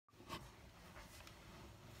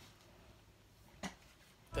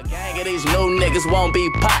of these new niggas won't be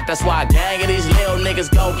popped. That's why a gang of these little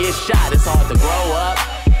niggas gon' get shot. It's hard to grow up.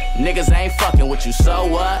 Niggas ain't fucking with you, so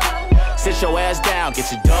what? Sit your ass down,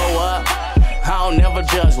 get your dough up. I don't never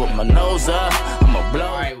judge with my nose up. I'ma blow.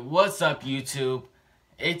 Alright, what's up YouTube?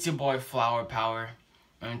 It's your boy Flower Power.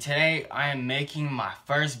 And today I am making my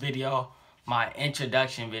first video, my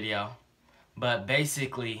introduction video. But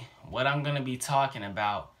basically, what I'm going to be talking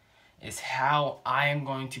about is how I am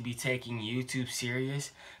going to be taking YouTube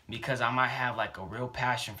serious, because I might have like a real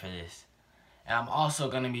passion for this. And I'm also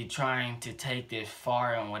going to be trying to take this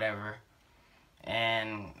far and whatever.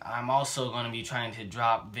 And I'm also going to be trying to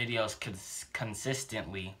drop videos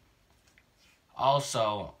consistently.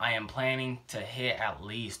 Also, I am planning to hit at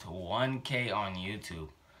least 1K on YouTube.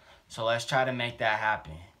 So let's try to make that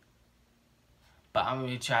happen. But I'm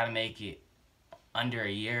going to try to make it under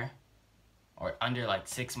a year. Or under like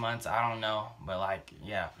 6 months. I don't know. But like,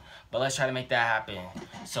 yeah. But let's try to make that happen.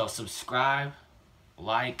 So subscribe,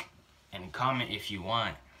 like, and comment if you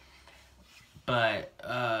want. But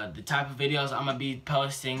the type of videos I'm going to be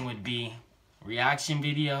posting would be reaction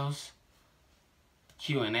videos,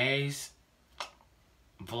 Q&As,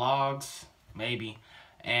 vlogs, maybe,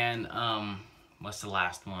 and what's the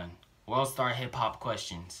last one? World Star Hip Hop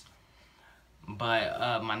questions.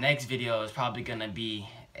 But my next video is probably gonna be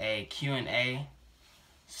a Q&A,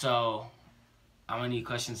 so I'm gonna need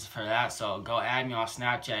questions for that. So go add me on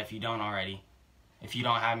Snapchat if you don't already, if you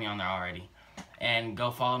don't have me on there already, and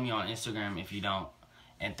go follow me on Instagram if you don't,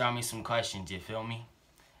 and throw me some questions. You feel me?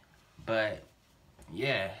 But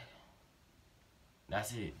yeah,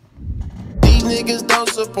 that's it. These niggas don't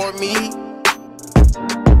support me.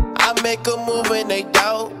 I make a move and they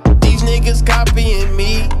doubt. These niggas copying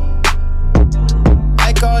me.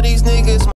 I call these niggas